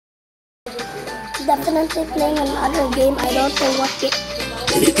definitely playing another game. I don't know what game.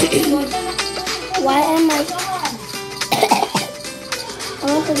 Why am I? I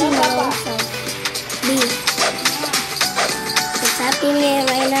want to be my own self. Be. It's happening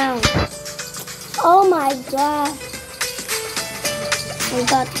right now. Oh my god. I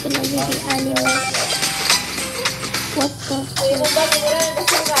got gonna be the anime. What the fuck?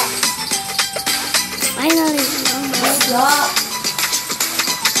 Finally, oh my god.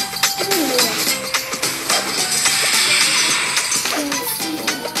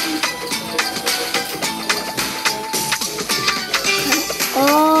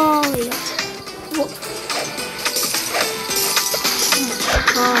 Oh yeah. Oh my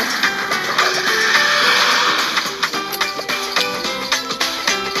god.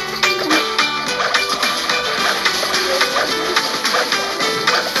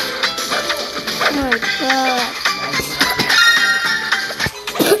 Oh my god.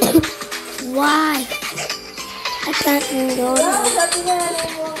 Why? I can't go there.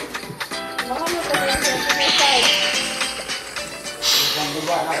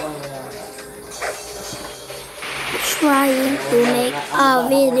 Trying to make a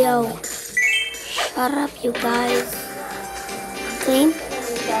video. Shut up, you guys. Okay?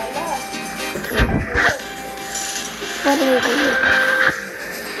 What do we do?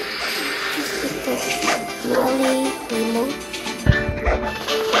 Really remote.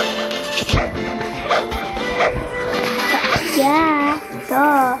 Yeah,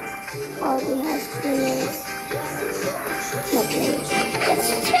 duh. All we have players. No players.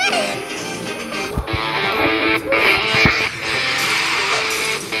 Let's try.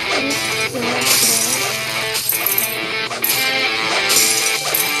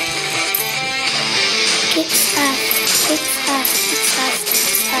 Kicks ass, kicks ass, kicks ass,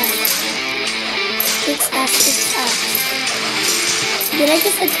 kicks ass. Kicks ass, kicks ass. Did I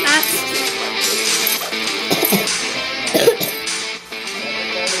just attack?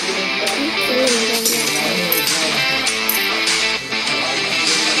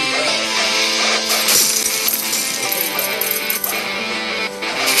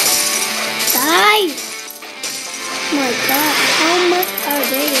 Die! Oh my god, how much are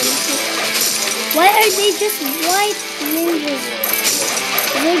they in here? Why are they just white ninjas?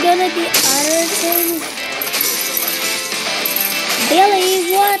 Is there gonna be other things?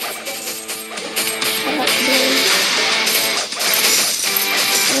 Billy, what? Shut up, Billy.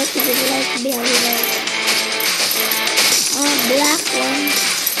 What is it like, Billy? Black one.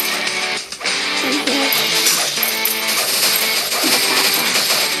 And black.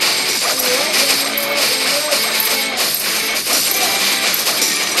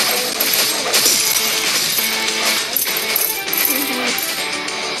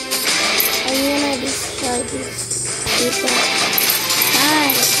 These people.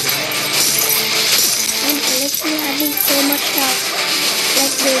 God. I'm literally having so much help.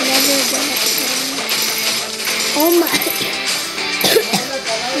 Like they're never gonna kill me. Oh my.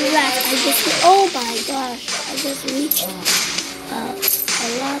 Relax, oh my gosh. I just reached a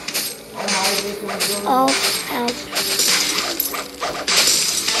lot of help.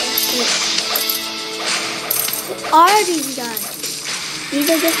 Who are these guys? These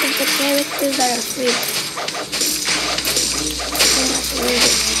are just the characters that are free.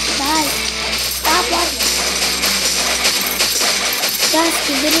 Guys, stop watching. Guys,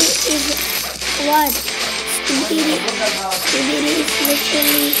 Skibidi is what? Skibidi is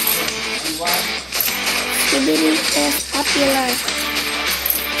literally. Skibidi is popular.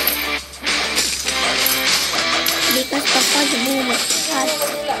 Because the fudge boom.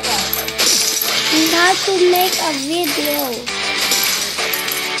 We have to make a video.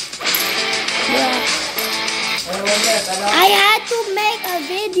 Yeah. I had to make a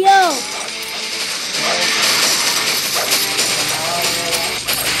video.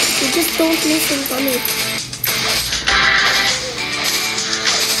 You just don't listen to me.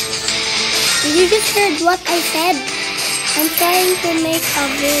 Did you just heard what I said? I'm trying to make a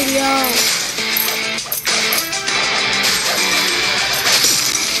video.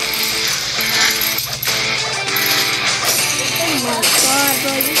 Oh my god,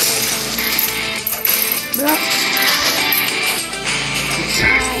 bro, you're so dumb. Bro.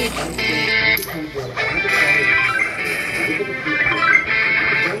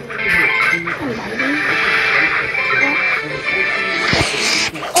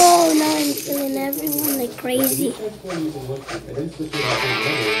 Oh, now I'm killing everyone like crazy.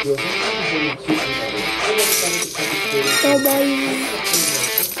 So boy,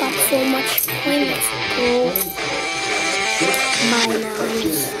 got so much points. Oh, bye now. I'm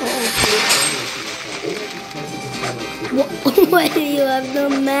so what? Why do you have the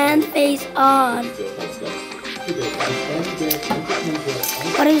man face on?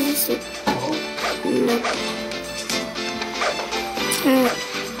 What is this? No.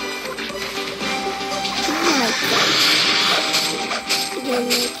 Oh my god. Then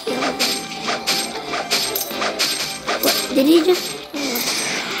they killed him. What? Did he just...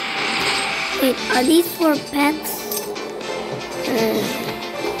 Wait, are these for pets?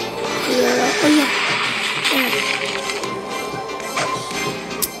 Oh yeah.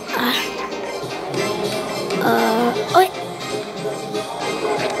 Oh.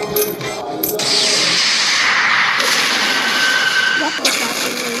 What was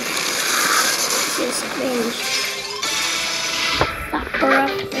happening? This is cringe.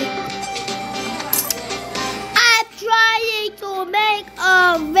 I'm trying to make a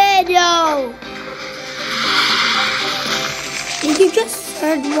video. Did you just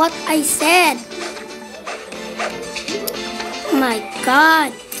heard what I said? Oh my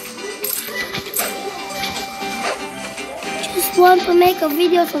god. Just want to make a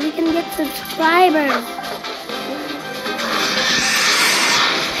video so we can get subscribers.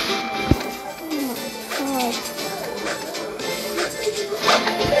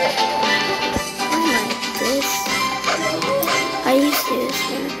 Are you serious,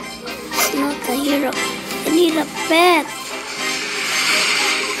 man? It's not a hero. I need a pet.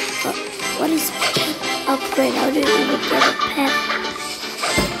 What is pet upgrade? How do you even get a pet?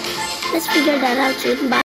 Let's figure that out soon. Bye.